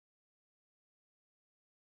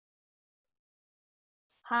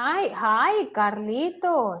Hi,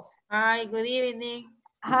 Carlitos. Hi, good evening.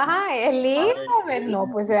 Hi, Elizabeth. No,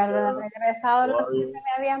 pues ya han regresado los que se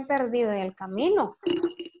me habían perdido en el camino.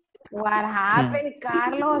 What happened,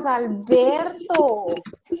 Carlos Alberto?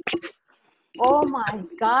 Oh my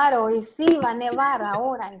God, hoy sí va a nevar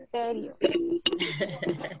ahora, en serio.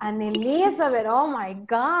 And Elizabeth, oh my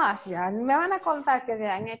gosh, ya me van a contar que se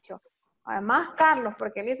han hecho. Además, Carlos,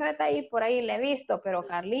 porque Elizabeth ahí por ahí le he visto, pero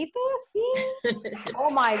Carlitos, sí.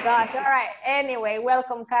 Oh my gosh. All right. Anyway,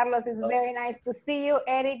 welcome, Carlos. It's very nice to see you.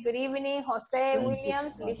 Eric, good evening. Jose,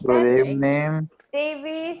 Williams, Good Lisette, evening.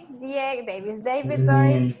 Davis, David,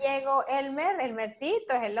 sorry, Diego,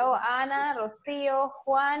 Elmercito, hello, Ana, Rocío,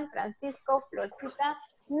 Juan, Francisco, Florcita,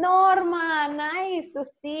 Norma, nice to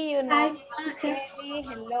see you, Norma, Eddie,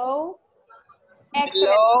 hello. Excellent.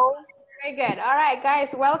 Hello. Very good. All right,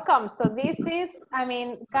 guys, welcome. So this is,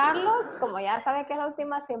 Carlos, como ya sabe que es la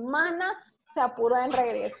última semana, se apuró en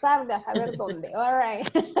regresar de a saber dónde. All right.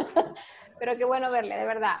 Pero qué bueno verle, de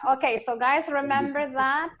verdad. Okay, so guys, remember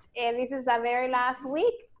that this is the very last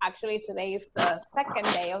week. Actually, today is the second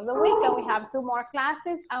day of the week, and we have 2 more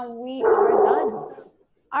classes, and we are done.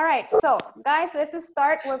 All right, so guys, let's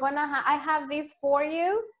start. We're gonna, I have this for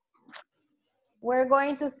you. We're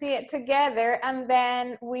going to see it together, and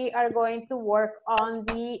then we are going to work on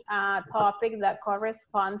the topic that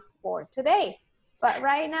corresponds for today. But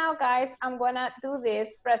right now, guys, I'm gonna do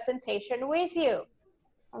this presentation with you.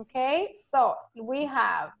 Okay, so we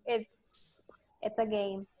have, it's a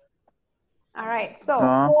game. All right, so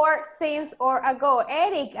for, since, or ago.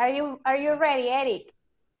 Eric, are you ready, Eric?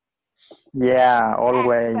 Yeah,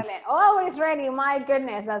 always. Excellent. Always ready. My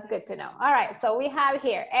goodness, that's good to know. All right, so we have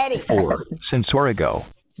here, Eddie. For, since or ago.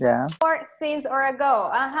 Yeah. For, since, or ago.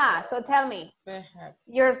 So tell me.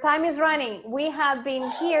 Your time is running. We have been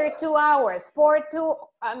here 2 hours. For,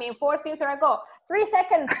 since, or ago. 3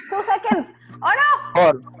 seconds. 2 seconds. Oh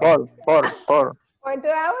no! For. For 2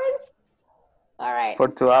 hours? All right. For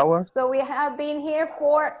 2 hours. So we have been here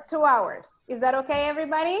for 2 hours. Is that okay,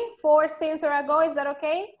 everybody? For, since, or ago, is that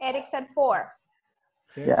okay? Eric said 4.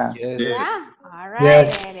 Yeah. Yes. Yeah. All right,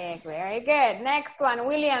 Yes. Eric. Very good. Next one,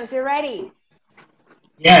 Williams, you ready?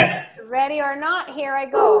 Yeah. Ready or not? Here I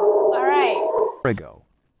go. All right. Ago.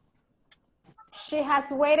 She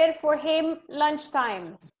has waited for him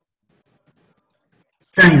lunchtime.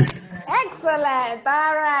 Science. Excellent.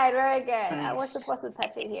 All right. Very good. I was supposed to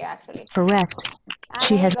touch it here, actually. Correct.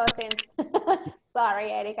 And there you go, Sims.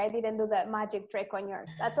 Sorry, Eric. I didn't do that magic trick on yours.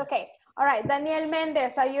 That's okay. All right. Daniel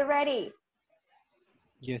Mendez, are you ready?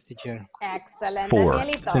 Yes, teacher. Excellent. For,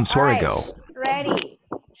 Danielito. since All or right. ago. Ready.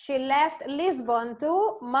 She left Lisbon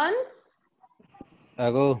 2 months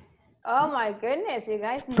Ago. Oh my goodness, you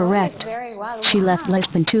guys know Correct. this very well. She left less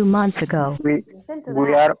than 2 months ago. Listen to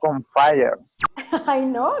We that. are on fire. I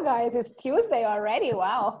know, guys. It's Tuesday already.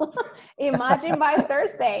 Wow. Imagine by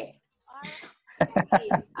Thursday.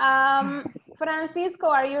 Francisco,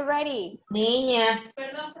 are you ready? Niña.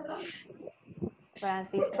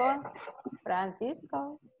 Francisco?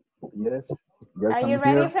 Yes. Are you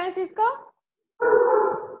ready, Francisco?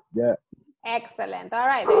 Yeah. Excellent. All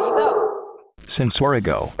right, there you go. Since or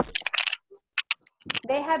ago.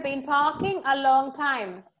 They have been talking a long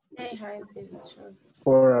time.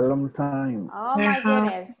 For a long time. Oh my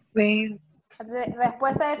goodness.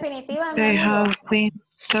 Respuesta definitiva. They have been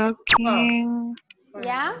talking.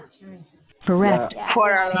 Yeah? Correct. Yeah, For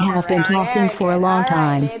a They have been talking for a long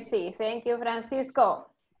time. Let's see. Thank you, Francisco.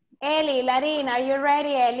 Eli, Larin, are you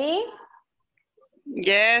ready, Eli?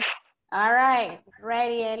 Yes. All right.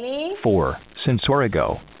 Ready, Eli? For, since or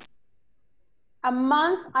ago. A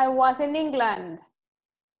month I was in England.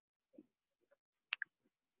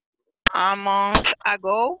 A month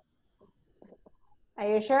ago. Are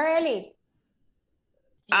you sure, Eli?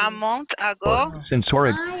 A month ago. For, since or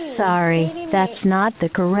ago. Ay, Sorry, espéreme. that's not the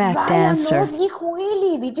correct Vaya, no answer. dijo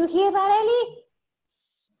Eli. Did you hear that,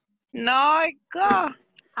 Eli? No, I got.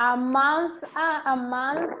 A month,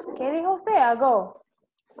 ¿qué dijo usted? Ago.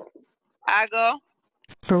 Ago.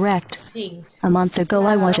 Correct. Since. A month ago,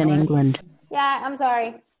 I was in England. Yeah, I'm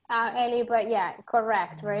sorry, Eli, but yeah,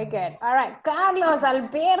 correct. Very good. All right, Carlos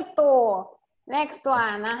Alberto. Next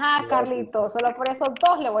one. Ajá, Carlito. Solo por esos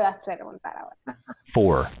 2 le voy a preguntar ahora.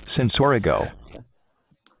 For, since or ago.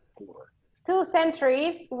 2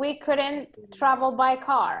 centuries, we couldn't travel by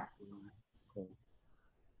car.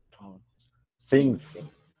 Since.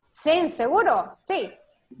 Since, seguro? Sí.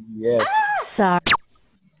 Yes. Sorry.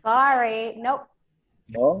 Sorry. Nope.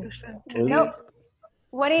 No. Nope.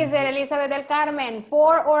 What is it, Elizabeth del Carmen?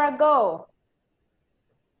 For or ago?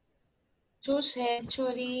 2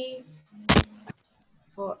 centuries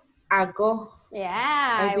for ago.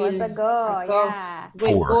 Yeah, it was a go. Yeah.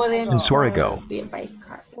 We Four. couldn't Sensorigo. be by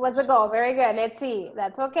car. It was a go. Very good. Let's see.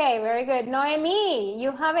 That's okay. Very good. Noemi,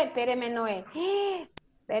 you have it. Espéreme, Noé.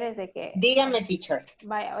 Espérese que. Dígame, teacher.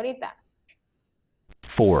 Vaya, ahorita.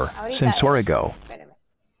 4. Ahorita. Sensorigo. Espéreme.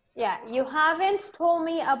 Yeah, you haven't told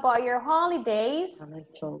me about your holidays.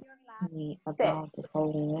 Haven't told me about the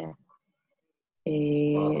holiday.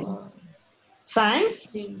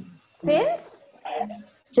 Since? Since?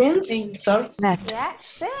 Since? Sorry. Correct. Yeah,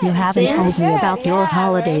 since. You haven't told me Good. about your Yeah,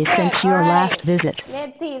 holidays very since good. your All right. last visit.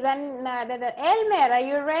 Let's see. Then, Elmer, are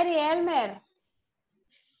you ready, Elmer?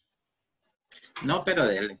 No, pero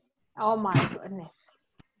dele. Oh my goodness.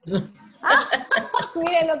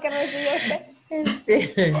 Miren lo que recibió usted.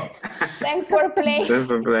 Thanks for playing. Sorry,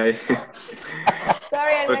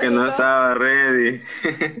 Porque no Elmercito. estaba ready.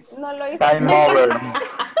 No lo hice. Time over.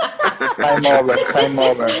 Time over. Time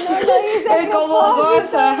over. No lo hice. a ¿Cómo propósito.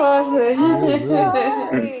 goza, José?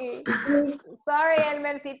 Sorry. Sorry,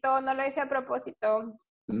 Elmercito. No lo hice a propósito.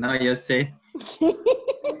 No, yo sé.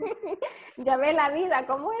 Ya ve la vida,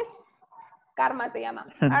 ¿cómo es? Karma se llama.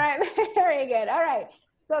 All right, very good. All right.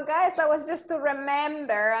 So guys, that was just to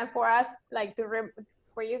remember and for us, like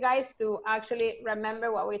for you guys to actually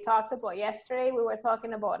remember what we talked about yesterday. We were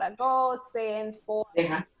talking about a goal, since, for,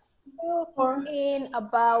 in,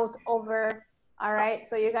 about, over. All right.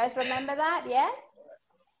 So you guys remember that? Yes?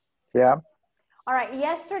 Yeah. All right.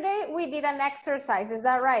 Yesterday we did an exercise. Is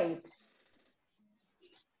that right?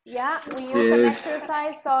 Yeah, we used an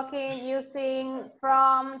exercise talking using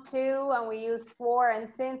from, to, and we use for and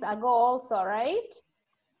since, ago also, right?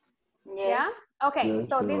 Yeah. Okay, Yes,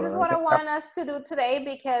 so you this is are. what I want us to do today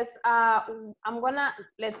because I'm gonna,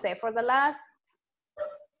 let's say for the next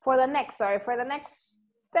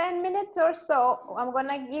 10 minutes or so, I'm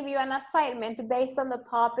gonna give you an assignment based on the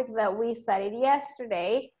topic that we studied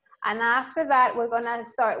yesterday. And after that, we're gonna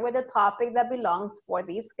start with the topic that belongs for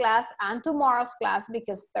this class and tomorrow's class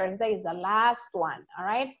because Thursday is the last one, all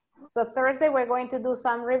right? So Thursday, we're going to do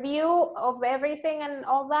some review of everything and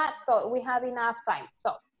all that, so we have enough time.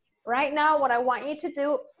 So right now, what I want you to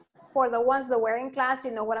do, for the ones that were in class,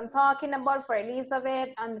 you know what I'm talking about, for Elizabeth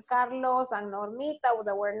and Carlos and Normita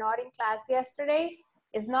that were not in class yesterday,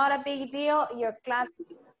 it's not a big deal, your class.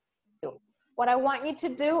 What I want you to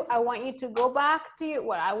do, I want you to go back to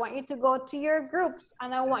your, I want you to go to your groups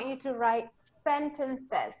and I want you to write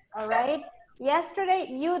sentences, all right? Yesterday,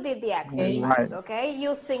 you did the exercise, okay?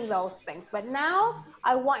 Using those things. But now,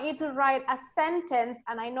 I want you to write a sentence,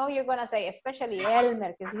 and I know you're gonna say, especially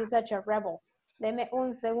Elmer, because he's such a rebel. Deme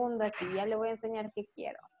un segundo aquí, ya le voy a enseñar qué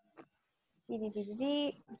quiero.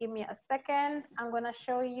 Give me a second. I'm gonna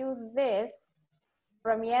show you this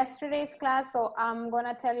from yesterday's class, so I'm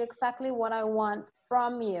gonna tell you exactly what I want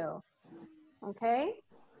from you, okay?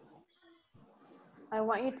 I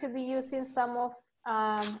want you to be using some of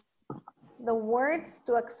the words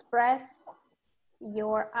to express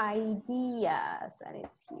your ideas, and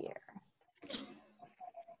it's here.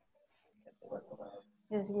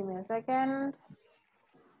 Just give me a second.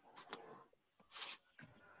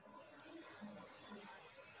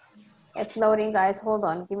 It's loading, guys, hold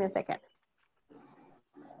on, give me a second.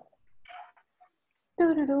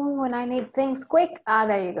 When I need things quick,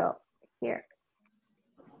 there you go, here.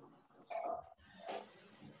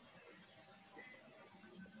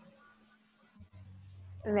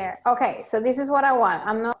 There, okay, so this is what I want.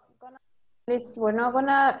 We're not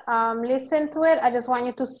gonna listen to it. I just want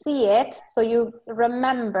you to see it so you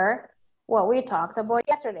remember what we talked about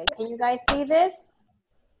yesterday. Can you guys see this?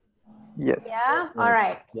 Yes. Yeah, all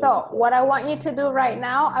right. So what I want you to do right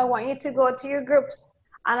now, I want you to go to your groups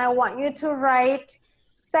and I want you to write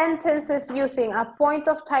sentences using a point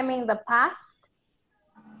of time in the past,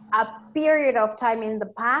 a period of time in the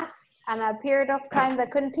past, and a period of time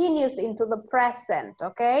that continues into the present,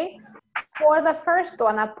 okay? For the first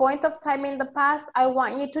one, a point of time in the past, I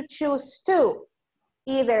want you to choose two,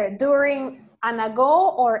 either during and ago,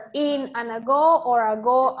 or in and ago, or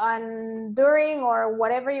ago and during, or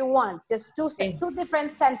whatever you want. Just two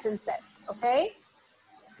different sentences, okay?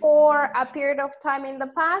 For a period of time in the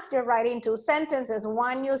past, you're writing two sentences,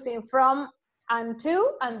 one using from and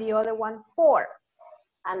to, and the other one for.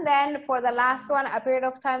 And then for the last one, a period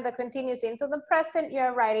of time that continues into the present,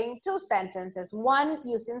 you're writing two sentences, one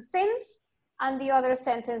using since, and the other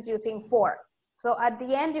sentence using for. So at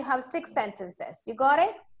the end, you have 6 sentences. You got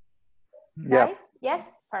it? Yeah. Guys?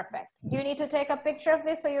 Yes? Perfect. Do you need to take a picture of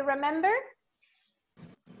this so you remember?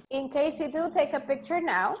 In case you do, take a picture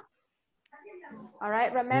now. All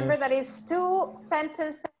right, remember that is 2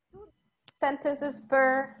 sentences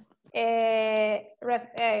per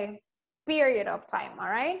period of time, all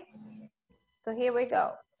right? So here we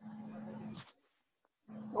go.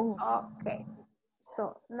 Okay.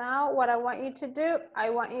 So now what I want you to do,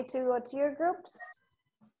 I want you to go to your groups.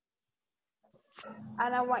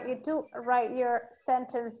 And I want you to write your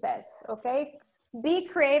sentences, okay? Be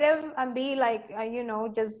creative and be like, you know,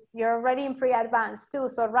 just, you're already in pre-advanced too.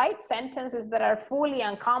 So write sentences that are fully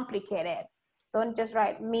uncomplicated. Don't just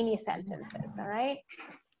write mini sentences, all right?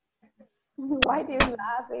 Why do you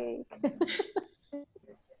laughing?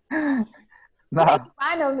 No, Make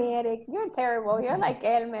fun of me, Eric. You're terrible. You're like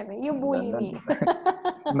Elmer. You bully me.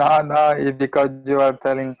 no, it's because you are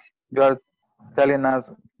telling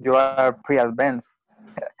us you are pre-advanced.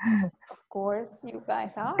 Of course, you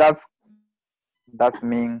guys are. That's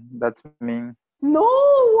mean. That's mean. No,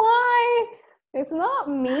 why? It's not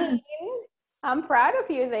mean. I'm proud of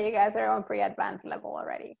you that you guys are on pre-advanced level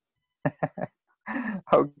already.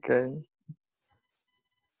 Okay.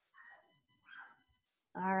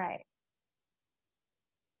 All right.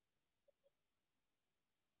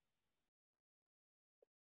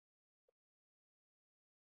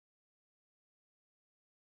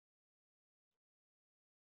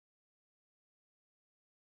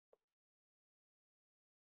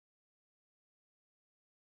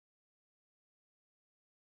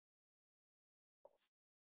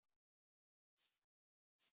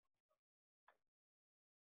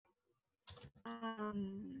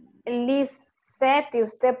 Lisette, ¿y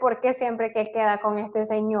usted por qué siempre que queda con este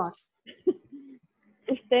señor?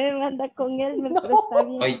 Usted me manda con él, No. pero está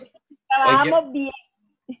bien. Hoy Trabajamos bien.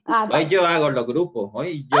 Ah, hoy yo hago los grupos.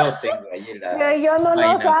 Hoy yo tengo ahí la. pero yo no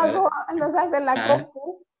los vaina hago, los hace la Ah.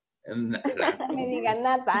 compu. la- Me digan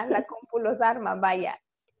nada, la compu los arma, vaya.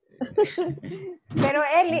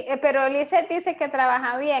 Pero Lisette dice que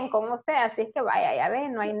trabaja bien con usted, así que vaya, ya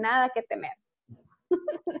ven, no hay nada que temer.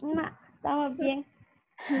 No, estamos bien.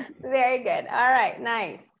 Very good. All right,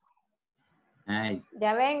 nice. Nice.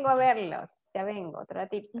 Ya vengo a verlos. Ya vengo, otro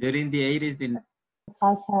ratito. During the 80s,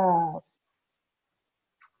 As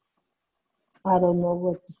I don't know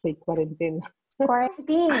what to say, cuarentena.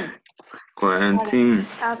 Quarantine. Quarantine.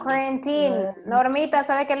 Quarantine. Normita,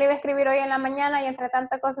 ¿sabe que le iba a escribir hoy en la mañana y entre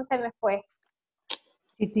tantas cosas se me fue?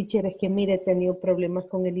 Sí, teacher, es que mire, he tenido problemas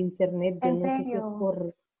con el internet. Yo ¿En no sé si es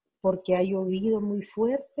serio? porque ha llovido muy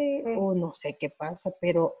fuerte Sí. o no sé qué pasa,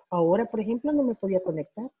 pero ahora, por ejemplo, no me podía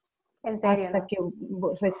conectar. En serio, Hasta ¿no? que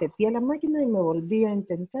reseteé la máquina y me volví a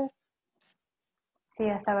intentar. Sí,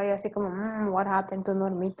 estaba yo así como, what happened to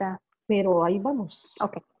Normita? Pero ahí vamos.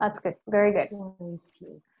 Okay, that's good. Very good.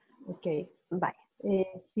 Ok. Bye.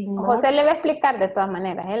 Sin más, José le va a explicar de todas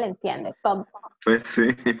maneras, él entiende todo. Pues sí.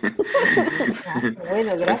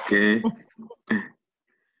 bueno, gracias.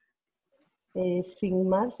 Ok. Sin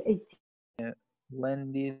más,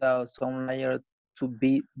 When did some layer to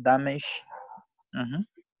be damaged?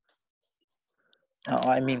 Oh,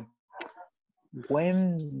 I mean,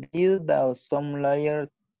 when did some layer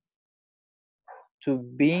to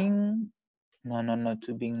being? No,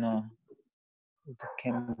 to being, no.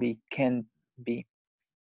 It can't be.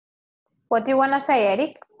 What do you want to say,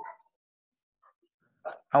 Eric?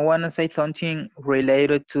 I want to say something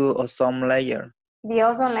related to ozone layer. The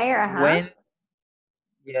ozone layer,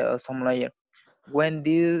 Ozone layer. When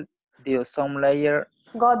did the ozone layer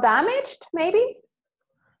got damaged, maybe?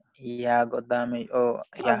 got damaged? Oh,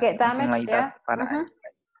 Or get something damaged, like that. But Mm-hmm.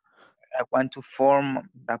 I want to form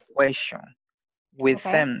the question with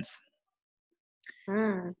themes.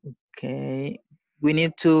 Okay. We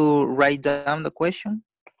need to write down the question.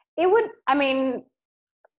 It would, I mean,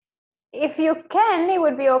 if you can, it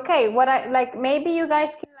would be okay. What I like, maybe you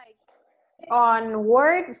guys can like on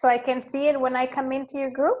Word so I can see it when I come into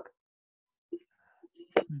your group.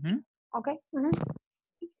 Okay.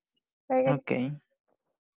 Very good. Okay.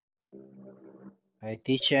 Hi,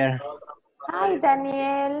 teacher. Hi,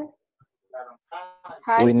 Daniel.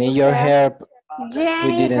 Hi, We need your help.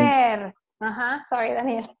 Jennifer. Sorry,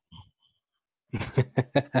 Daniel.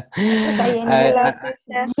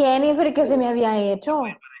 Jennifer, ¿qué se me había hecho?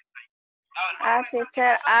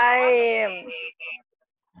 teacher,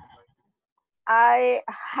 I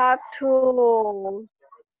have to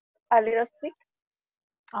a little sick.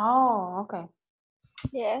 Oh, okay.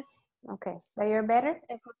 Yes. Okay, but you're better?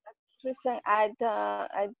 And for that reason, I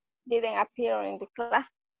didn't appear in the class.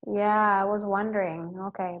 Yeah, I was wondering.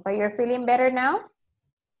 Okay, but you're feeling better now?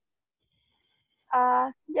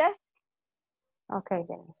 Yes. Okay,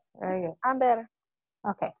 Jenny. Very good. I'm better.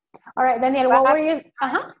 Okay. All right, Daniel, what were you?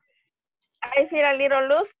 I feel a little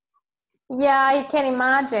loose. Yeah, I can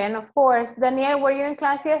imagine, of course. Daniel, were you in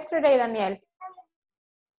class yesterday, Daniel?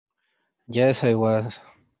 Yes, I was.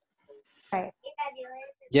 Right.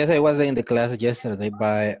 Yes, I was in the class yesterday,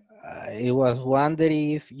 but I was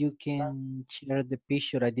wondering if you can share the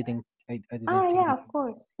picture. I didn't Ah, take yeah, it. of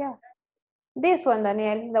course, yeah. This one,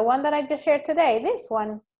 Daniel, the one that I just shared today, this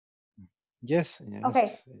one. Yes, Okay.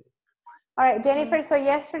 yes. All right, Jennifer, so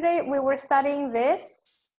yesterday we were studying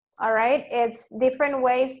this, all right? It's different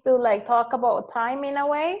ways to like talk about time in a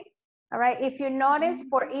way, all right? If you notice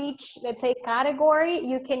for each, let's say category,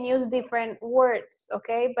 you can use different words,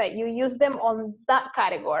 okay? But you use them on that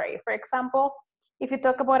category. For example, if you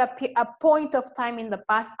talk about a point of time in the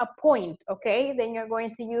past, a point, okay? Then you're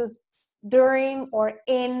going to use during or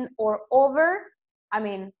in or over. I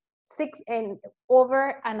mean,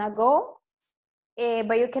 over and ago.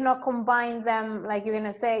 But you cannot combine them, like you're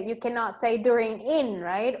gonna say, you cannot say during in,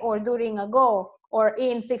 right? Or during ago, or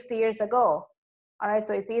in 60 years ago. All right,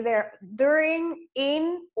 so it's either during,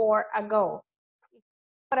 in, or ago.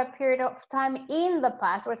 But a period of time in the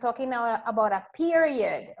past, we're talking now about a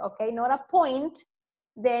period, okay, not a point.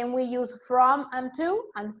 Then we use from and to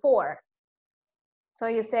and for. So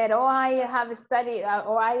you said, oh, I have studied,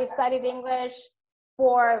 or I studied English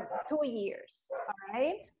for 2 years, all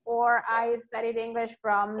right? Or I studied English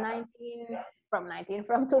from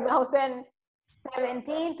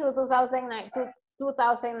 2017 to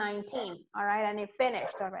 2019, all right? And it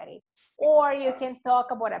finished already. Or you can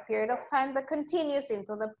talk about a period of time that continues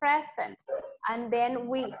into the present. And then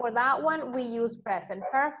for that one, we use present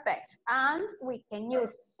perfect. And we can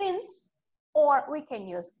use since, or we can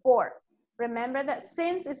use for. Remember that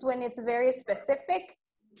since is when it's very specific,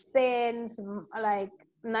 since like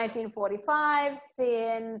 1945,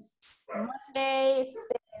 since Monday,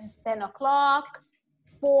 since 10 o'clock,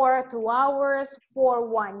 for 2 hours, for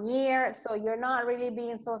 1 year. So you're not really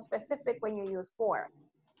being so specific when you use for.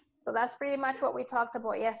 So that's pretty much what we talked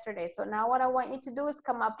about yesterday. So now what I want you to do is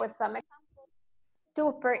come up with some examples,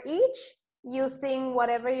 2 per each, using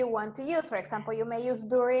whatever you want to use. For example, you may use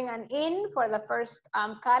during and in for the first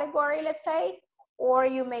category, let's say, or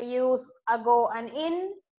you may use ago and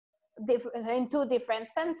in 2 different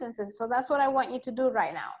sentences. So that's what I want you to do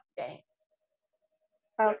right now, Jenny.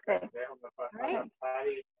 Okay. All right.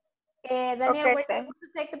 Daniel, were you able to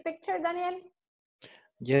take the picture, Daniel?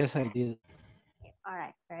 Yes, I did. All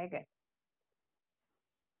right, very good.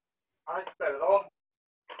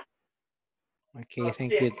 Okay,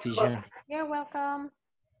 thank you, teacher. You're welcome.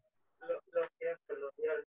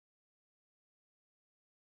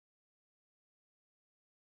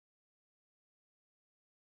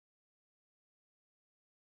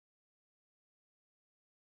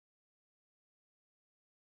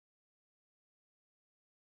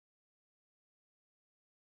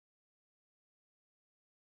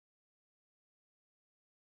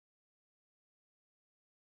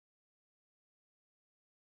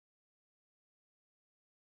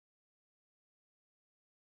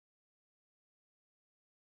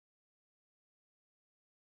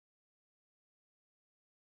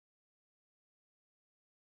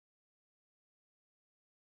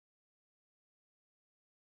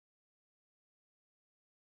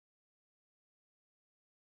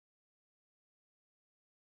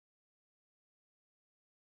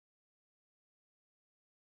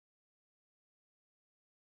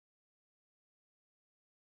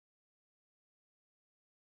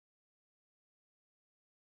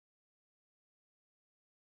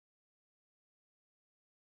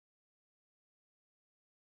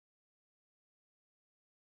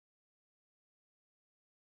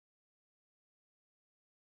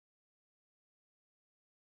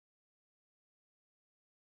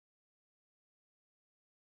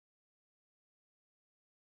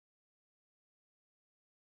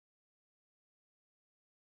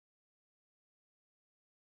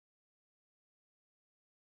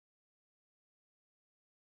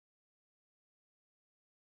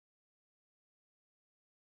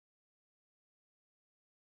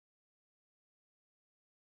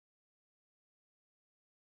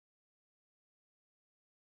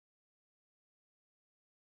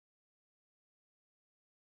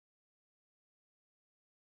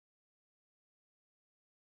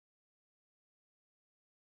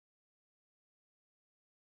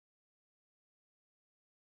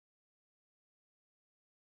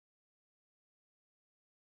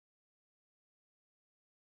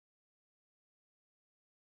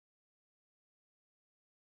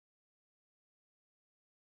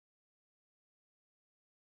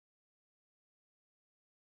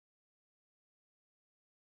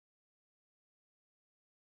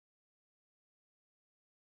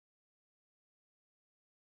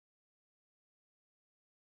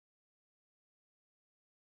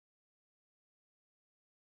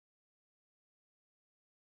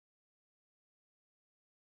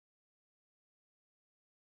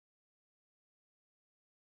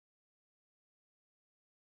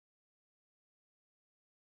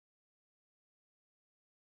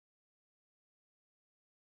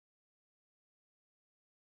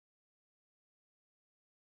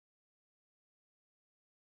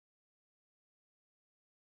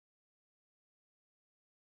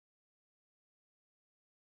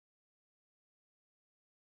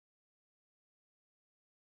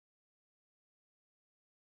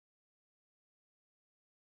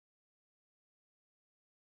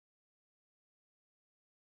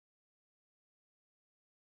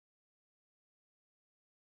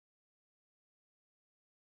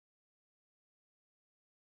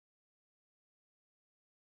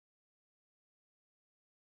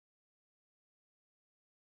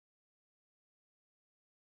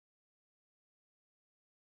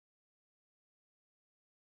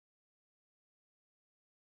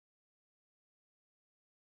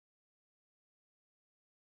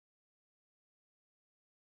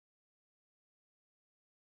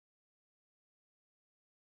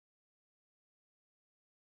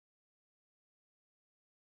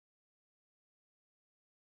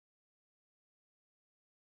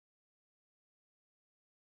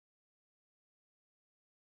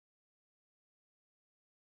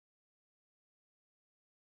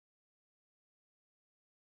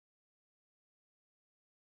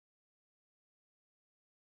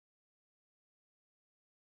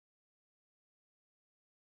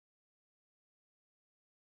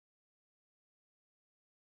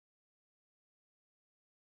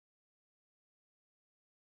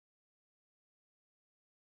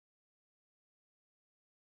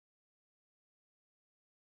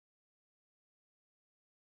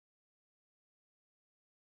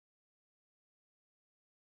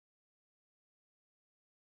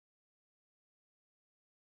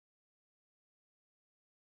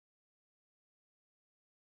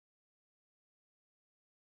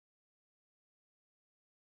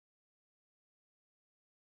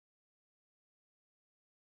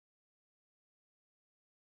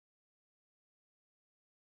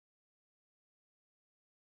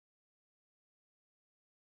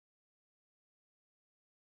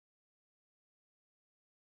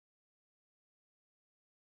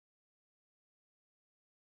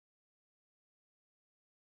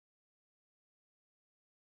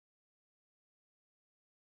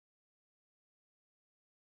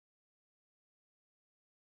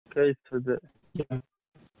 Okay, so the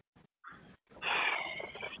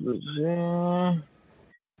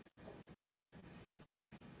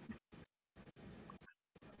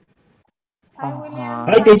Hi, William.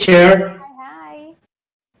 Hi, teacher. Hi.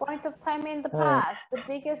 Point of time in the past. The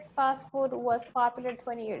biggest fast food was popular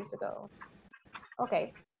 20 years ago.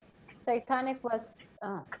 Okay. Titanic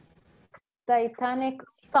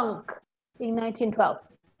sunk in 1912.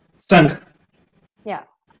 Sunk. Yeah.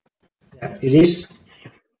 Yeah, it is.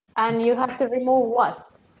 And you have to remove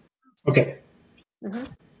was. Okay.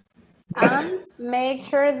 And make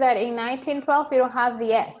sure that in 1912 you don't have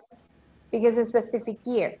the S because it's a specific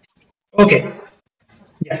year. Okay.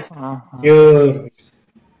 Yeah. You.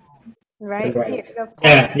 Right? Right. Period of time.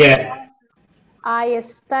 Yeah. Yeah. I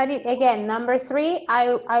studied, again, number 3,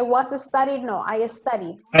 I was studied, no, I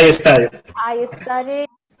studied. I studied. I studied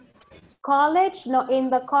college, no, in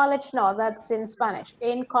the college, no, that's in Spanish.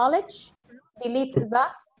 In college, delete the,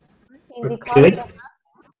 in the college,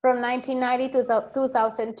 from 1990 to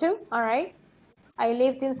 2002, all right? I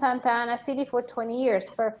lived in Santa Ana City for 20 years,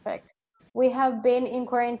 perfect. We have been in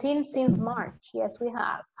quarantine since March, yes, we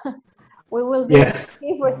have. We will be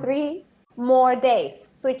in for 3 more days,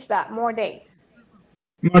 switch that, more days.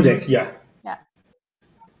 More days, yeah. Yeah.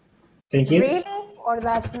 Thank you. Really? Or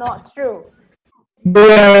that's not true? We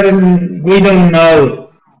don't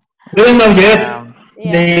know. We don't know yet.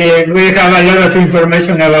 We have a lot of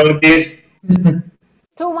information about this.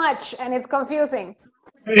 Too much, and it's confusing.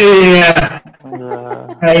 Yeah.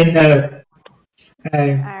 I know.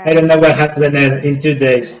 I don't know what happened in 2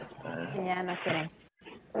 days. Yeah, no kidding.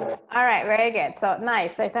 All right, very good. So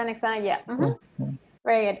nice. Titanic sign, yeah.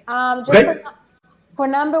 Very good. Just for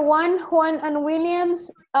number 1, Juan and Williams,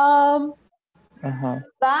 that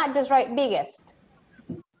just write biggest.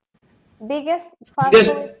 Biggest fast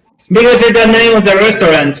food. Because it's the name of the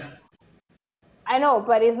restaurant. I know,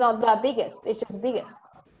 but it's not the biggest. It's just biggest.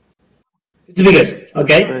 It's biggest.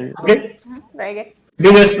 Okay. Okay. Very good.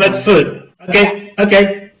 Biggest fast food. Okay.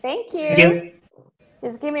 Okay. Thank you. Thank you.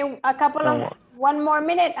 Just give me a couple of 1 more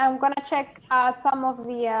minute. I'm gonna check some of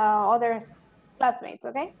the other classmates.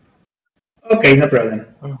 Okay. Okay, no problem.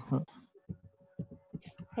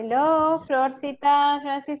 Hello, Florcita,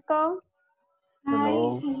 Francisco. Hi,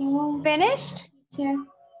 hello. Finished? Yeah.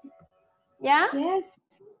 Yeah? Yes.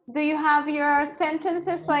 Do you have your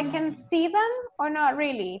sentences so I can see them or not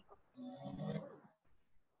really?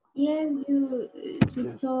 Yes, you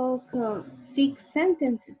talk 6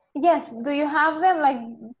 sentences. Yes, do you have them? Like,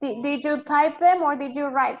 did you type them or did you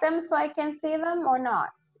write them so I can see them or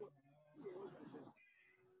not?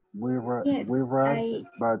 We write,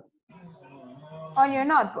 but on your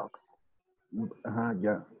notebooks.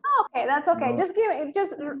 yeah. Okay, that's okay. No.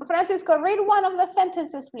 Just Francisco, read one of the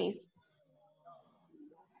sentences, please.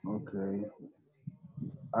 Okay.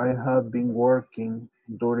 I have been working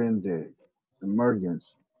during the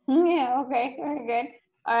emergency. Yeah, okay, very good.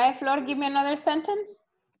 All right, Flor, give me another sentence.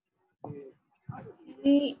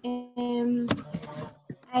 Okay,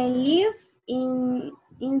 I live in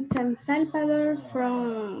San Salvador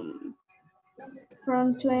from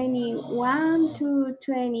 21 to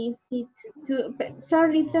 26 to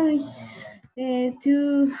sorry to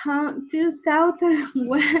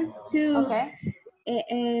 2001 to okay.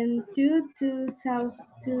 And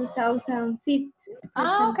 2006.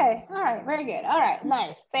 Okay, all right, very good. All right,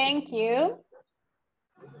 nice, thank you.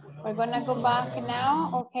 We're gonna go back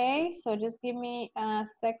now, okay? So just give me a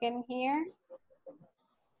second here.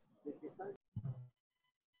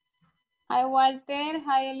 Hi, Walter.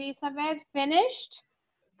 Hi, Elizabeth. Finished?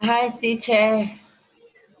 Hi, teacher.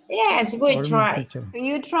 Yes, we tried.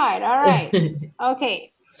 You tried, all right.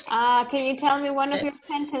 Okay. Can you tell me one of your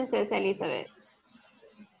sentences, Elizabeth?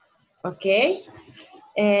 Okay.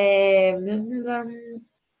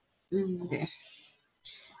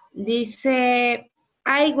 Dice,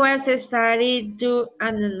 I was studying to,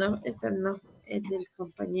 no, esta no, es del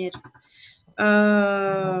compañero.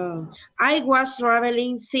 I was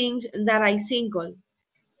traveling since that I single.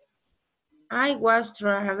 I was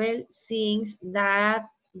traveling since that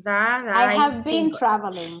I have been single.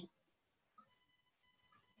 traveling.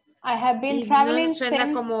 I have been Y traveling no suena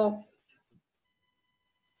since... como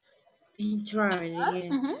been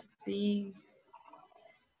traveling. Been,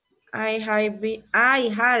 I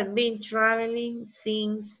have been traveling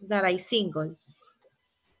since that I single.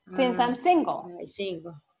 Since I'm single. I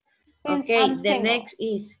single. Since okay, I'm the single. next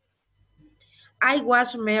is I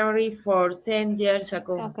was married for 10 years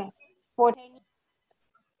ago. Okay.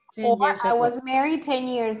 10 years ago. I was married 10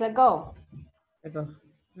 years ago.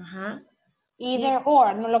 Either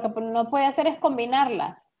or. No, lo que no puede hacer es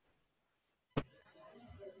combinarlas.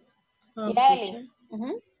 Okay.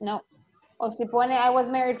 No. O si pone I was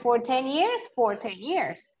married for 10 years, for 10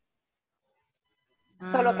 years.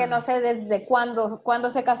 Solo que no sé desde cuándo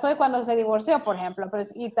se casó y cuándo se divorció, por ejemplo. Pero,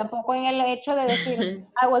 y tampoco en el hecho de decir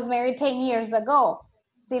I was married 10 years ago.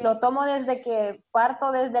 Si lo tomo desde que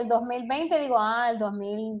parto desde el 2020, digo, el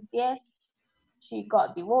 2010, she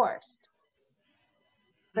got divorced.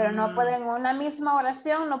 Pero no puedo en una misma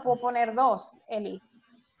oración, no puedo poner dos, Eli.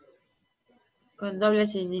 Con doble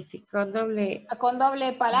significado, con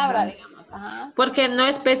doble palabra, digamos. Ajá. Porque no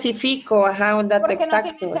especifico, un dato porque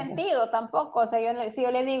exacto. No tiene sentido tampoco. O sea, si yo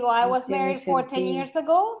le digo, I was married for 10 years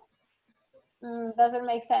ago, doesn't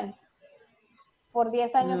make sense. Por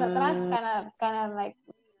 10 años atrás, kind of like,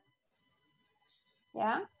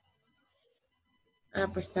 ¿ya?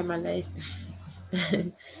 Pues está mala esta.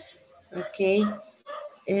 Ok.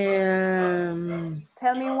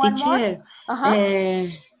 Tell me one teacher, more.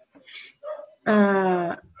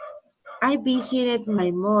 I visited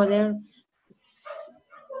my mother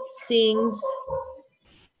since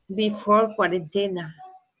before quarantena.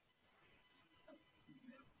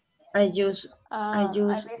 I use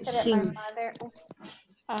since.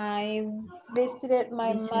 I visited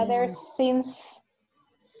my mother since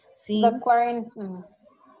the quarantine.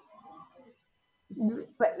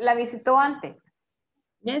 La visitó antes.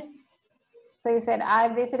 Yes. So you said, I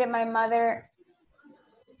visited my mother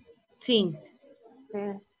since.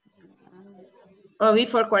 Oh,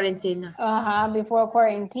 before quarantine. Before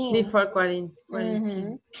quarantine. Before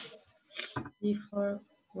quarantine. Before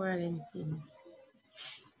quarantine.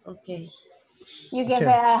 Okay. You can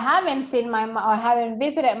say, I haven't seen I haven't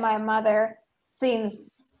visited my mother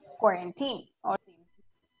since quarantine.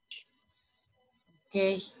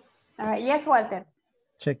 Okay. All right. Yes, Walter.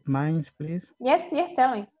 Check minds, please. Yes,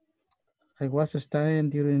 tell me. I was studying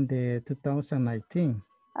during the 2019.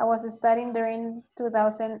 I was studying during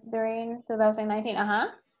 2019.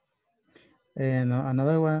 And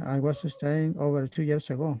another one, I was studying over 2 years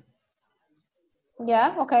ago.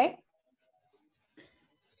 Yeah, okay.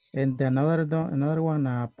 And another one,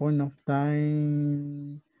 a point of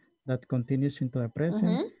time that continues into the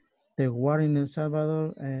present. The war in El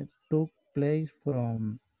Salvador took place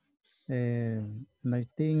from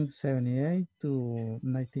 1978 to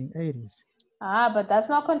 1980s. But that's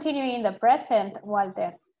not continuing in the present,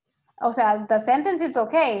 Walter. O sea, the sentence is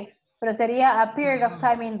okay, pero sería a period of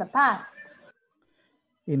time in the past.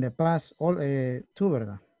 In the past, all two,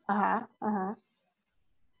 ¿verdad?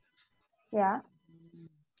 Yeah.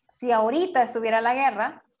 Si ahorita estuviera la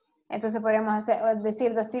guerra, entonces podríamos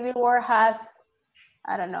decir the civil war has,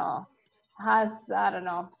 I don't know.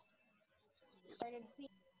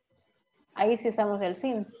 Ahí sí usamos el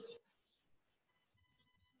since.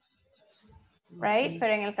 Right?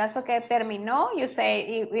 Pero en el caso que terminó, you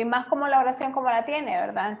say, y más como la oración como la tiene,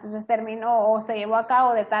 ¿verdad? Entonces terminó o se llevó a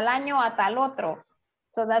cabo de tal año a tal otro.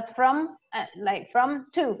 So that's from, from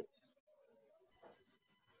to.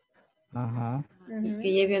 Y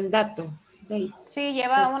que lleve un dato. Sí,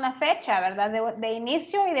 lleva una fecha, ¿verdad? De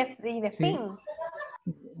inicio y de fin.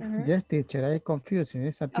 Yes, teacher, I confused.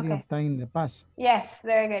 It's a period of time in the past. Yes,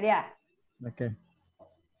 very good, yeah. Okay.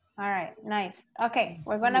 All right, nice. Okay,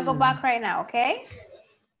 we're going to go back right now, okay?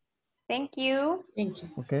 Thank you. Thank you.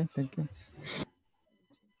 Okay, thank you.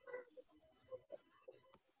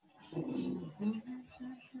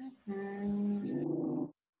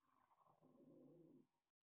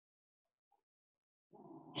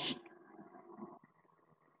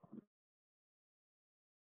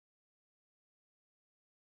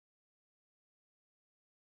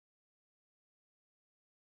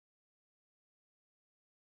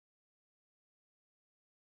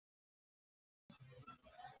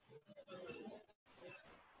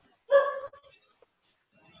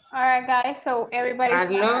 All right, guys, so everybody's back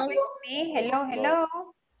with me. Hello.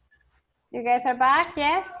 You guys are back,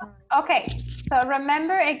 yes? Okay, so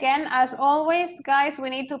remember again, as always, guys, we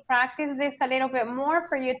need to practice this a little bit more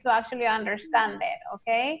for you to actually understand it,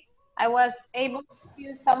 okay? I was able to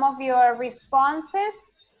use some of your responses,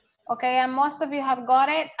 okay, and most of you have got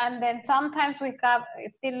it, and then sometimes we have,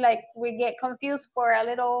 still we get confused for a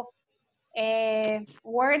little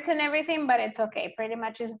words and everything, but it's okay, pretty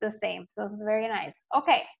much it's the same, so it's very nice.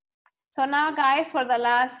 Okay, so now guys, for the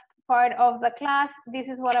last part of the class, this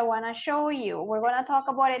is what I want to show you. We're going to talk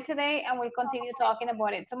about it today and we'll continue talking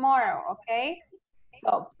about it tomorrow, okay?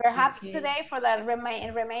 So perhaps today for the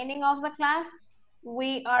remaining of the class,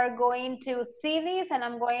 we are going to see this and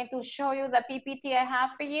I'm going to show you the PPT I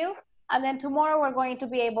have for you. And then tomorrow we're going to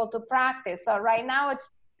be able to practice. So right now it's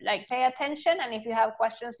pay attention, and if you have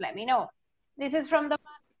questions, let me know. This is from the,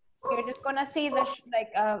 you're just going to see the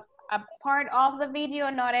a part of the video,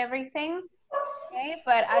 not everything. Okay,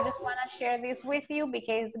 but I just want to share this with you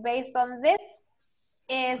because based on this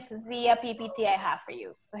is the PPT I have for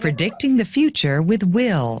you. So Predicting the future with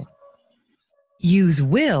will. Use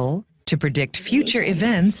will to predict future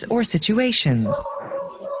events or situations.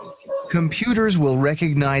 Computers will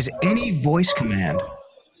recognize any voice command.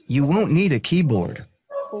 You won't need a keyboard.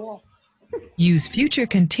 Cool. Use future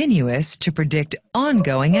continuous to predict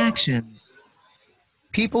ongoing actions.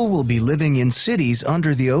 People will be living in cities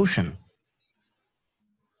under the ocean.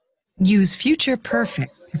 Use future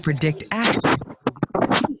perfect to predict actions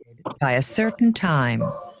completed by a certain time.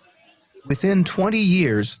 Within 20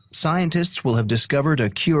 years, scientists will have discovered a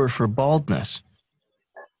cure for baldness.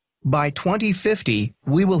 By 2050,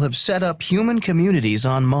 we will have set up human communities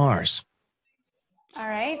on Mars. All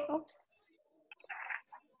right. Oops.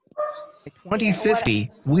 By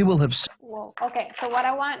 2050, we will have... Whoa. Okay, so what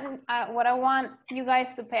I want you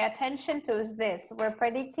guys to pay attention to is this. We're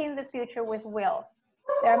predicting the future with will.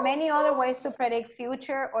 There are many other ways to predict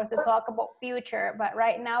future or to talk about future, but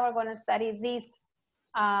right now we're going to study these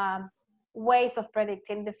ways of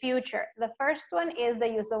predicting the future. The first one is the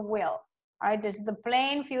use of will. All right, there's the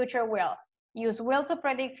plain future will. Use will to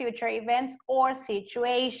predict future events or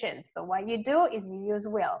situations. So what you do is you use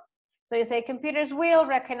will. So you say computers will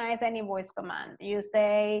recognize any voice command. You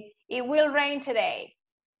say it will rain today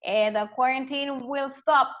and the quarantine will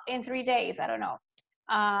stop in 3 days. I don't know.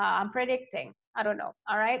 I'm predicting. I don't know.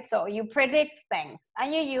 All right. So you predict things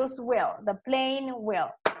and you use will, the plain will.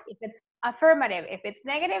 If it's affirmative, if it's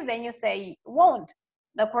negative, then you say won't.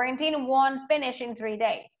 The quarantine won't finish in 3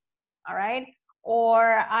 days. All right.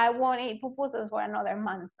 Or I won't eat pupusas for another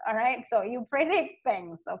month. All right. So you predict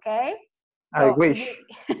things. Okay. So I wish.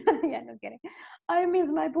 yeah, no kidding. I miss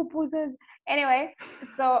my pupusas. Anyway,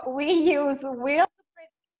 so we use will to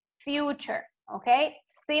predict future. Okay,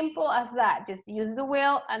 simple as that. Just use the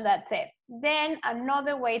will and that's it. Then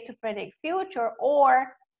another way to predict future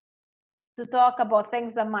or to talk about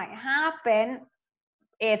things that might happen,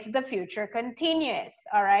 it's the future continuous.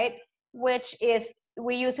 All right, which is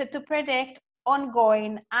we use it to predict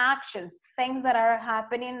ongoing actions, things that are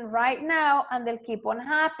happening right now and they'll keep on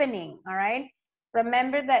happening. All right,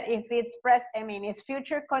 remember that if it's it's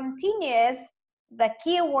future continuous, the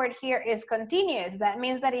key word here is continuous. That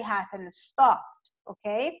means that it hasn't stopped.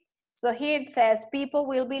 Okay, so here it says people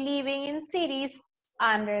will be living in cities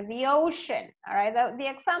under the ocean. All right, the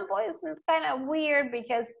example is kind of weird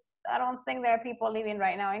because I don't think there are people living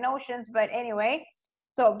right now in oceans, but anyway.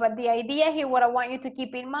 So, but the idea here, what I want you to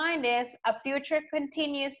keep in mind is a future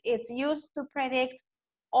continuous, it's used to predict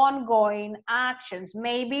ongoing actions.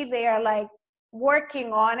 Maybe they are like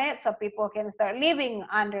working on it so people can start living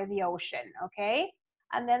under the ocean, okay?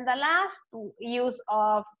 And then the last use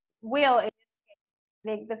of will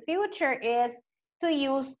in the future is to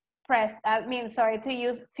use to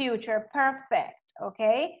use future perfect,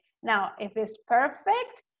 okay? Now, if it's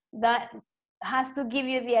perfect, that has to give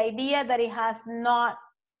you the idea that it has not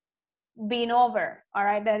been over, all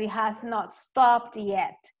right, that it has not stopped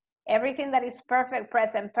yet. Everything that is perfect,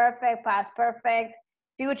 present perfect, past perfect,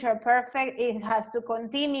 future perfect, it has to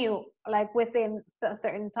continue like within a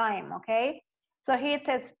certain time, okay? So here it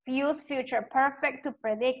says use future perfect to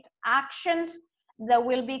predict actions that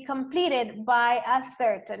will be completed by a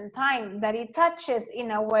certain time that it touches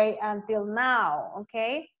in a way until now,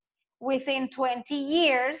 okay? Within 20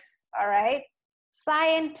 years, all right,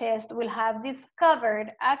 scientists will have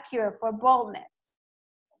discovered a cure for baldness.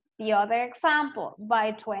 The other example,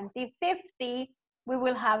 by 2050, we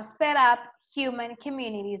will have set up human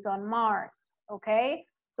communities on Mars, okay?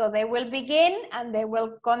 So they will begin and they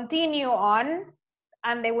will continue on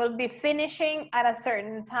and they will be finishing at a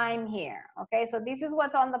certain time here, okay? So this is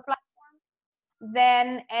what's on the platform.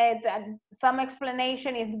 Then some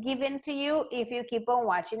explanation is given to you if you keep on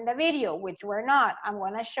watching the video, which we're not. I'm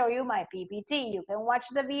going to show you my PPT. You can watch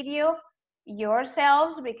the video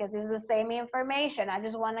yourselves because it's the same information. I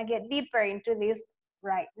just want to get deeper into this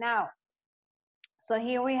right now. So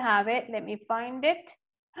here we have it. Let me find it.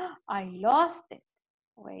 I lost it.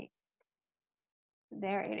 Wait.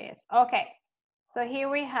 There it is. Okay. So here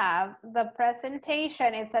we have the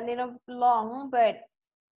presentation. It's a little long, but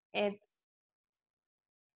it's...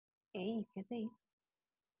 Hey, ¿qué se hizo?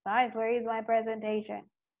 Guys, where is my presentation?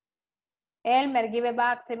 Elmer, give it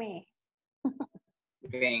back to me.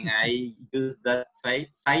 When I use that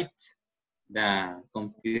site, the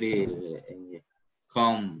computer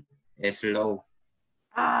come slow.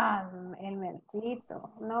 Ah, Elmercito.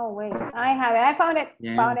 No, wait. I have it. I found it.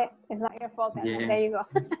 Yeah. Found it. It's not your fault. Yeah. There you go.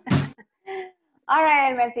 All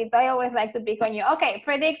right, Elmercito. I always like to pick on you. Okay,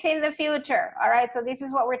 predicting the future. All right, so this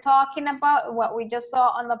is what we're talking about, what we just saw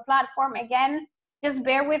on the platform. Again, Just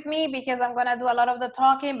bear with me because I'm gonna do a lot of the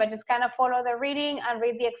talking, but just kind of follow the reading and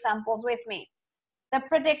read the examples with me. The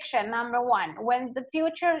prediction, number one, when the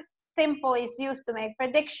future simple is used to make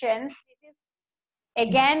predictions,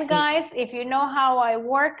 again, guys, if you know how I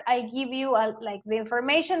work, I give you like the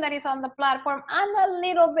information that is on the platform and a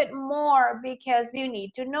little bit more because you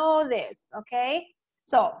need to know this, okay?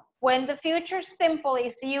 So when the future simple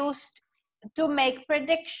is used to make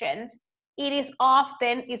predictions, it is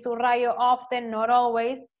often, y subrayo often, not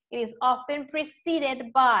always, it is often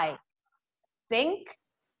preceded by think,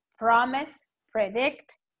 promise,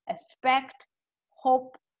 predict, expect,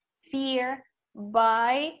 hope, fear,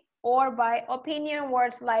 by, or by opinion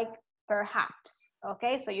words like perhaps.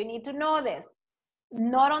 Okay, so you need to know this.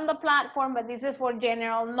 Not on the platform, but this is for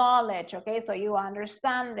general knowledge. Okay, so you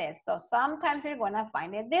understand this. So sometimes you're going to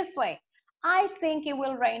find it this way. I think it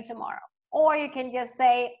will rain tomorrow. Or you can just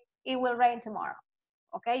say it will rain tomorrow.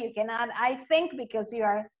 Okay, you can add I think because you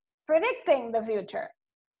are predicting the future.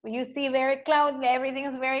 When you see very cloudy, everything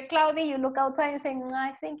is very cloudy, you look outside and say,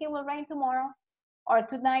 I think it will rain tomorrow or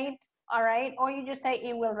tonight, all right? Or you just say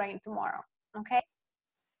it will rain tomorrow, okay?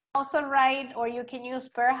 Also write, or you can use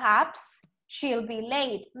perhaps, she'll be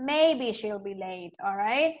late, maybe she'll be late, all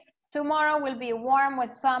right? Tomorrow will be warm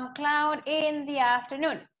with some cloud in the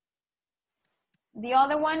afternoon. The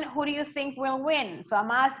other one, who do you think will win? So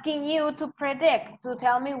I'm asking you to predict, to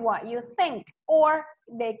tell me what you think, or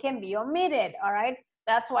they can be omitted, all right?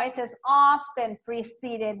 That's why it says often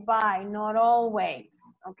preceded by, not always,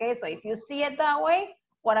 okay? So if you see it that way,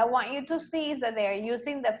 what I want you to see is that they are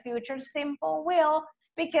using the future simple will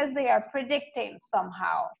because they are predicting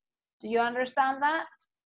somehow. Do you understand that?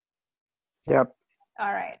 Yep.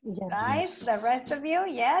 All right, Yes. guys, the rest of you,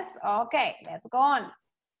 yes? Okay, let's go on.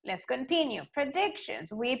 Let's continue.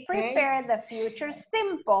 Predictions. We prefer the future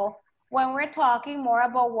simple when we're talking more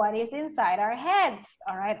about what is inside our heads,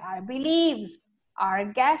 all right? Our beliefs, our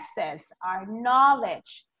guesses, our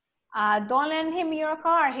knowledge. Don't lend him your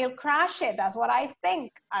car. He'll crash it. That's what I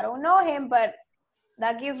think. I don't know him, but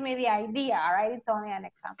that gives me the idea, all right? It's only an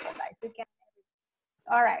example, guys. You can...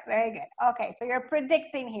 All right, very good. Okay, so you're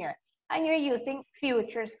predicting here, and you're using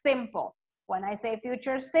future simple. When I say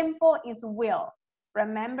future simple, is will.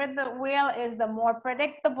 Remember, the will is the more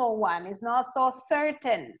predictable one. It's not so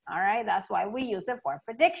certain, all right? That's why we use it for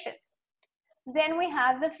predictions. Then we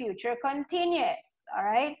have the future continuous, all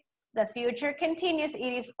right? The future continuous,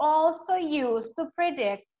 it is also used to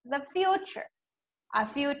predict the future, a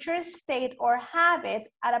future state or habit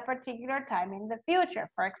at a particular time in the future.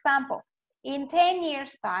 For example, in 10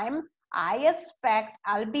 years' time, I expect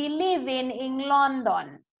I'll be living in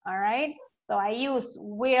London, all right? So I use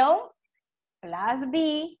will plus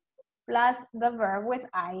be plus the verb with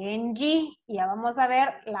ing. Ya vamos a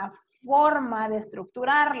ver la forma de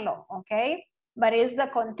estructurarlo, ¿ok? But it's the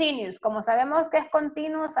continuous. Como sabemos que es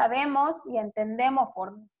continuo, sabemos y entendemos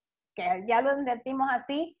por que ya lo entendimos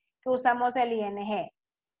así, que usamos el ing.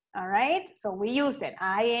 All right? So we use it,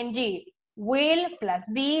 ing. Will plus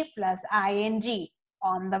be plus ing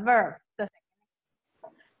on the verb.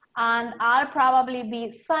 And I'll probably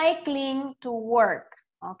be cycling to work,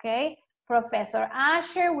 okay? Professor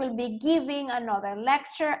Asher will be giving another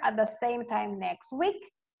lecture at the same time next week.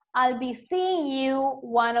 I'll be seeing you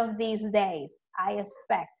one of these days, I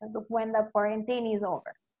expect, when the quarantine is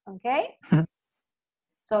over, okay?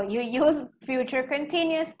 So you use future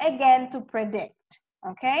continuous again to predict,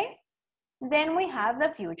 okay? Then we have the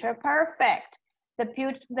future perfect. The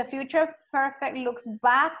future perfect looks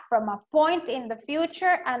back from a point in the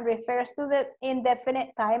future and refers to the indefinite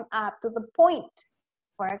time up to the point.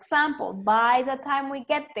 For example, by the time we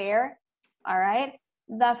get there, all right,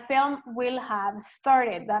 the film will have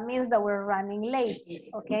started. That means that we're running late,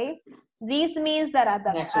 okay? This means that at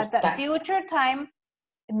the future time,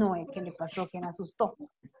 no, ¿qué le pasó? ¿Quién asustó?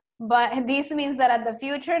 But this means that at the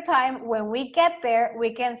future time, when we get there,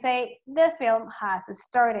 we can say the film has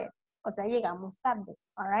started. O sea, llegamos tarde,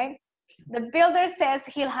 all right? The builder says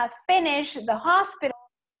he'll have finished the hospital.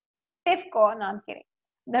 No, I'm kidding.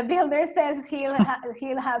 The builder says he'll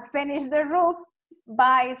have finished the roof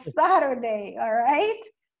by Saturday, all right?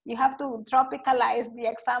 You have to tropicalize the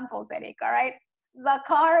examples, Eric, all right? The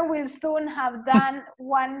car will soon have done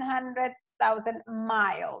 100,000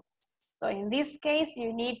 miles. So in this case,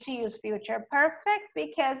 you need to use future perfect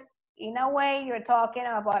because in a way you're talking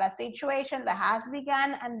about a situation that has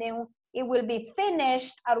begun and then it will be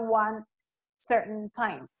finished at one certain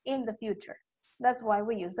time in the future. That's why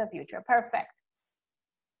we use the future perfect.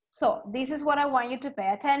 So this is what I want you to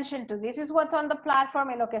pay attention to. This is what's on the platform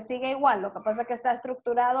y lo que sigue igual. Lo que pasa es que está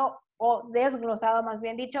estructurado o desglosado, más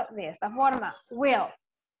bien dicho, de esta forma. Will,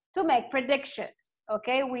 to make predictions.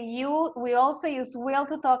 Okay, we also use will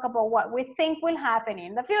to talk about what we think will happen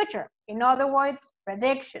in the future. In other words,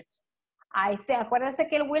 predictions. Acuérdense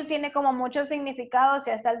que el will tiene como muchos significados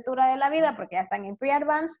a esta altura de la vida, porque ya están en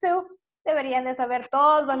pre-advanced 2, deberían de saber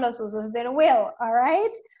todos los usos del will, all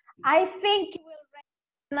right? I think he will rain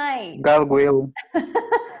tonight. God will.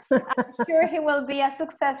 I'm sure he will be a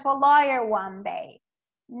successful lawyer one day.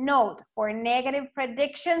 Note, for negative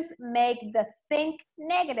predictions, make the think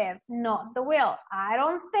negative, not the will. I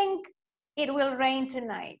don't think it will rain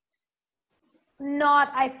tonight. Not,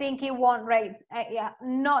 I think it won't rain.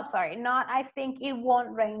 Not I think it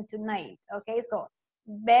won't rain tonight. Okay, so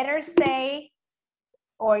better say,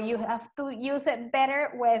 or you have to use it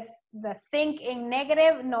better with the think in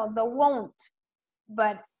negative, not the won't.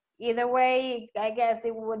 But either way, I guess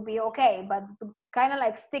it would be okay, but kind of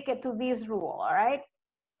like stick it to this rule, all right?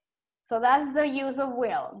 So that's the use of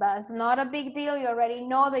will. That's not a big deal. You already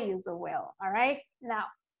know the use of will, all right? Now,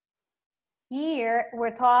 here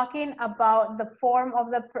we're talking about the form of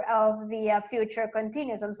the future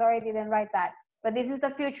continuous. I'm sorry I didn't write that, but this is the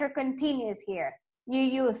future continuous here. You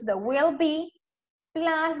use the will be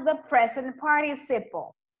plus the present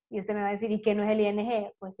participle. Y usted me va a decir, ¿y qué no es el ing?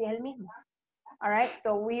 Pues sí es el mismo. All right,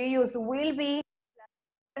 so we use will be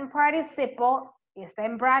plus present participle. Y está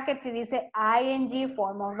en brackets y dice ing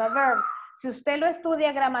form of the verb. Si usted lo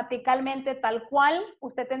estudia gramaticalmente tal cual,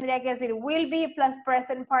 usted tendría que decir will be plus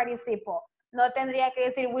present participle. No tendría que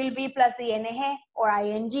decir will be plus ing or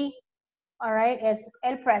ing. All right, es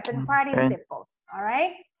el present participle. All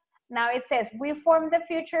right. Now it says we form the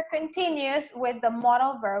future continuous with the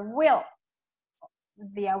modal verb will.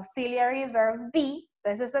 The auxiliary verb be.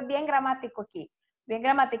 Entonces eso es bien gramático aquí, bien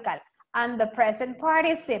gramatical. And the present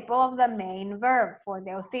participle of the main verb. For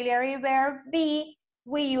the auxiliary verb be,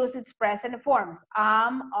 we use its present forms,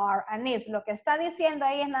 am, are, and is. Lo que está diciendo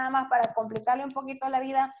ahí es nada más para complicarle un poquito la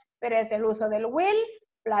vida, pero es el uso del will,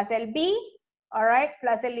 plus el be, all right,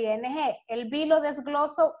 plus el ing. El be lo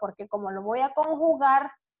desgloso porque como lo voy a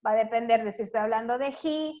conjugar, va a depender de si estoy hablando de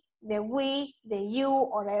he, de we, de you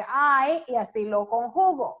o de I, y así lo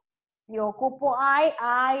conjugo. Si ocupo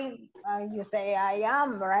you say I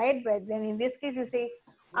am, right? But then in this case, you say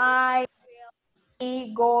I will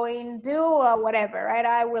be going to whatever, right?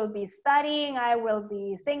 I will be studying, I will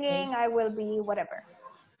be singing, I will be whatever.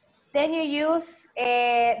 Then you use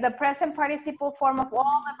the present participle form of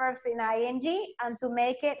all the verbs in ing, and to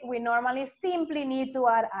make it, we normally simply need to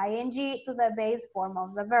add ing to the base form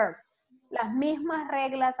of the verb. Las mismas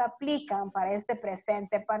reglas aplican para este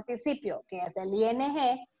presente participio, que es el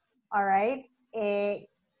ing, all right?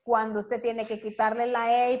 Cuando usted tiene que quitarle la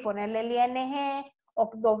e y ponerle el ing, o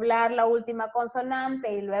doblar la última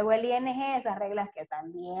consonante y luego el ing, esas reglas que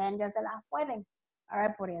también ya se las pueden. All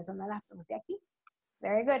right, por eso no las puse aquí.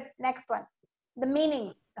 Very good. Next one. The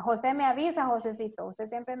meaning. José me avisa, Josecito. Usted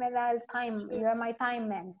siempre me da el time. You're my time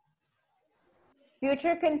man.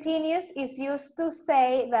 Future continuous is used to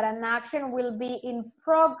say that an action will be in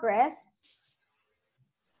progress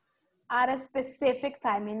at a specific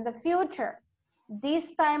time in the future.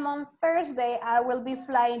 This time on Thursday, I will be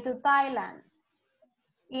flying to Thailand.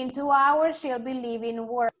 In 2 hours, she'll be leaving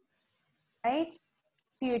work, right?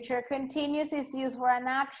 Future continuous is used for an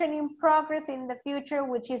action in progress in the future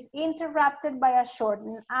which is interrupted by a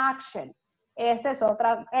shortened action. Esta es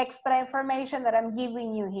otra extra information that I'm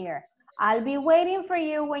giving you here. I'll be waiting for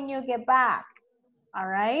you when you get back. All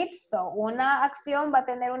right? So, una acción va a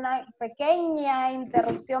tener una pequeña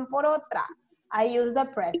interrupción por otra. I use the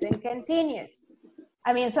present continuous.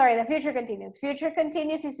 The future continuous. Future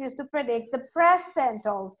continuous is used to predict the present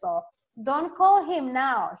also. Don't call him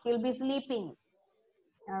now. He'll be sleeping.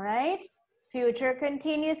 All right. Future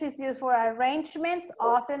continuous is used for arrangements,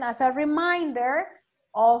 often as a reminder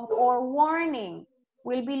of or warning.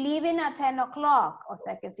 We'll be leaving at 10 o'clock. O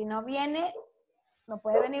sea que si no viene, no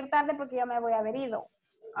puede venir tarde porque yo me voy a haber ido.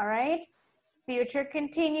 All right. Future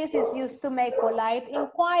continuous is used to make polite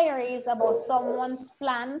inquiries about someone's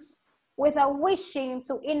plans without wishing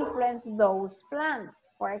to influence those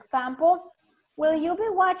plans. For example, will you be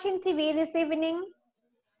watching TV this evening?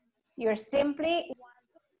 You're simply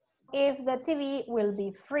if the TV will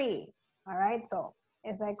be free. All right, so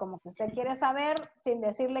es como que usted quiere saber sin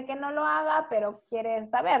decirle que no lo haga, pero quiere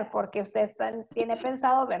saber porque usted tiene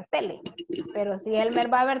pensado ver tele. Pero si él me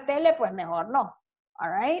va a ver tele, pues mejor no. All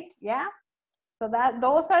right, yeah? So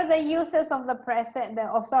those are the uses of the present,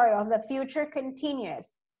 of the future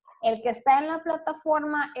continuous. El que está en la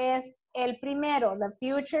plataforma es el primero. The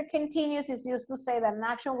future continuous is used to say that an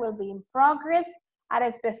action will be in progress at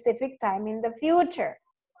a specific time in the future.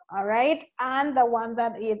 All right, and the one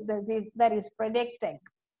that is predicting.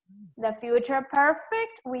 The future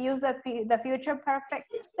perfect, we use the future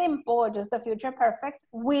perfect simple, just the future perfect,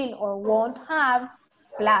 will or won't have,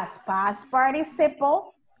 plus past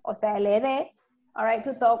participle, o sea, el ed, all right,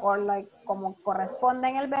 to talk, or like, como corresponde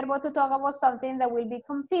en el verbo, to talk about something that will be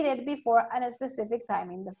completed before a specific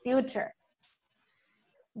time in the future.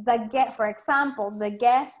 For example, the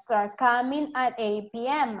guests are coming at 8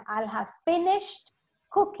 p.m. I'll have finished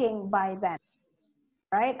cooking by then.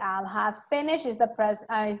 Right? I'll have finished is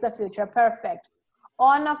the future perfect.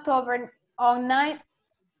 On October 9th,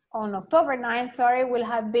 sorry, we'll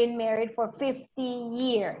have been married for 50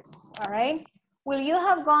 years. All right? Will you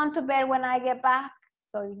have gone to bed when I get back?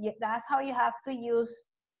 So that's how you have to use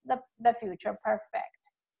the future perfect.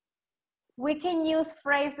 We can use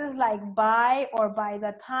phrases like by or by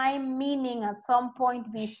the time, meaning at some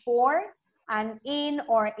point before, and in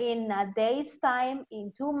or in a day's time,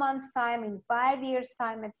 in 2 months' time, in 5 years'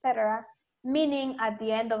 time, etc., meaning at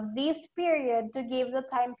the end of this period to give the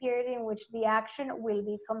time period in which the action will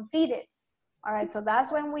be completed. All right, so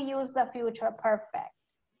that's when we use the future perfect.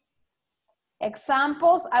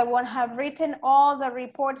 Examples, I won't have written all the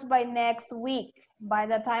reports by next week. By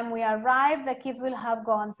the time we arrive, the kids will have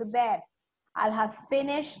gone to bed. I'll have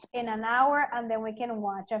finished in an hour and then we can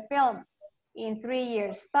watch a film. In 3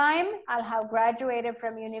 years' time, I'll have graduated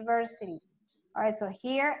from university. All right, so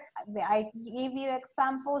here I give you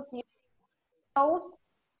examples,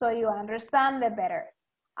 so you understand it better.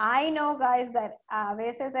 I know, guys, that a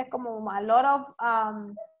veces es como a lot of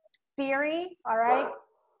theory, all right,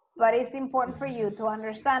 but it's important for you to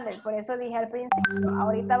understand it. Por eso dije al principio,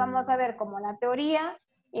 ahorita vamos a ver como la teoría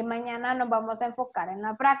y mañana nos vamos a enfocar en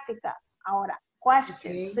la práctica. Ahora, questions.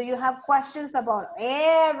 Okay. Do you have questions about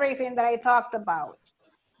everything that I talked about?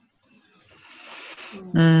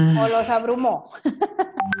 ¿O los abrumó?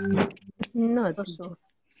 No.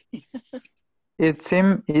 It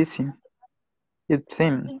seems easy. It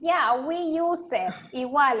seems. Yeah, we use it.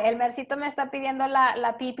 Igual, el Mercito me está pidiendo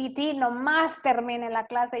la PPT, nomás termine la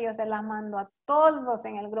clase, yo se la mando a todos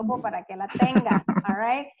en el grupo para que la tengan, all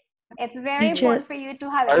right? It's very important for you to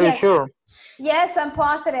have it. Are you sure? Yes, I'm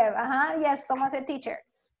positive. Yes, somos a teacher.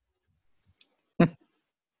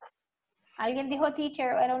 ¿Alguien dijo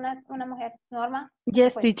teacher o era una mujer? ¿Norma?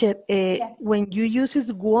 Yes, teacher. Yes. When you use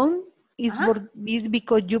won't, it's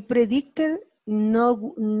because you predicted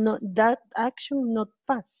no, that action not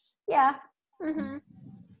pass. Yeah.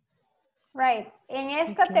 Right. En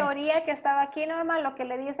esta teoría que estaba aquí, Norma, lo que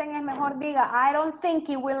le dicen es mejor diga, I don't think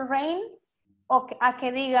it will rain, o a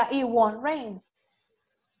que diga, it won't rain.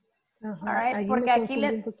 All right? Porque aquí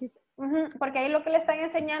porque ahí lo que le están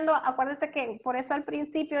enseñando, acuérdense que por eso al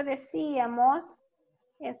principio decíamos,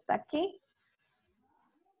 está aquí,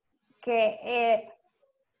 que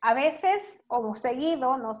a veces o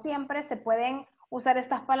seguido, no siempre, se pueden usar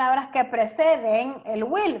estas palabras que preceden el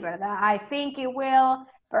will, ¿verdad? I think it will,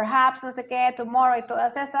 perhaps, no sé qué, tomorrow y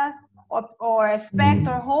todas esas, o expect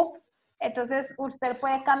or hope. Entonces usted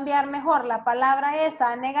puede cambiar mejor la palabra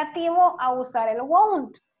esa negativo a usar el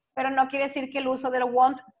won't. Pero no quiere decir que el uso del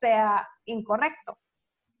won't sea incorrecto.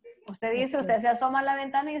 Usted dice, usted se asoma a la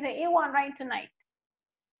ventana y dice, it won't rain tonight.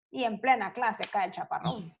 Y en plena clase cae el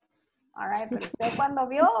chaparrón. All right, pero usted cuando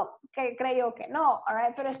vio, que creyó que no. All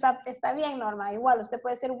right, pero está bien, Norma. Igual, usted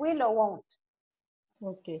puede decir will o won't.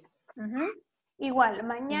 Ok. Igual,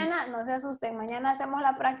 mañana, no se asusten, mañana hacemos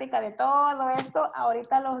la práctica de todo esto.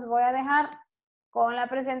 Ahorita los voy a dejar con la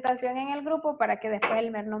presentación en el grupo para que después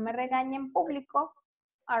el no me regañe en público.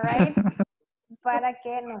 All right, para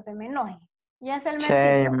que no se me enoje. Ya es el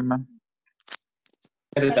Mercito.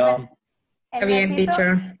 Está bien,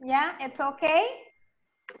 teacher. Yeah, it's okay?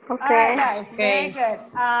 Okay. All right, guys, very good.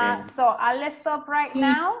 So I'll stop right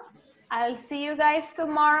now. I'll see you guys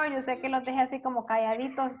tomorrow. Yo sé que los dejé así como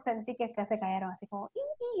calladitos. Sentí que se cayeron así como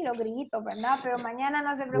los grillitos, ¿verdad? Pero mañana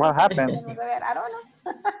no se preocupen. What happened? Vamos a ver. I don't know.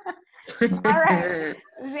 All right.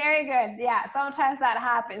 Very good. Yeah, sometimes that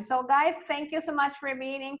happens. So guys, thank you so much for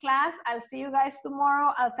being in class. I'll see you guys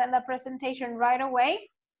tomorrow. I'll send the presentation right away.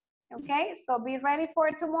 Okay, so be ready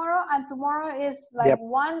for tomorrow. And tomorrow is like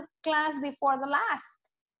one class before the last.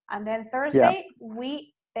 And then Thursday,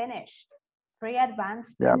 we finished.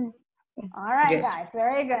 Pre-advanced. Yeah. All right, guys.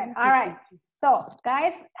 Very good. All right. So,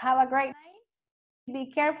 guys, have a great night.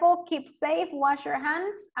 Be careful. Keep safe. Wash your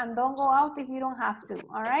hands. And don't go out if you don't have to.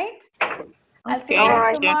 All right? I'll see you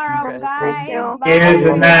guys tomorrow, guys. Bye.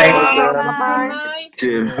 Good night.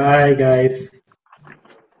 Bye. Bye, guys.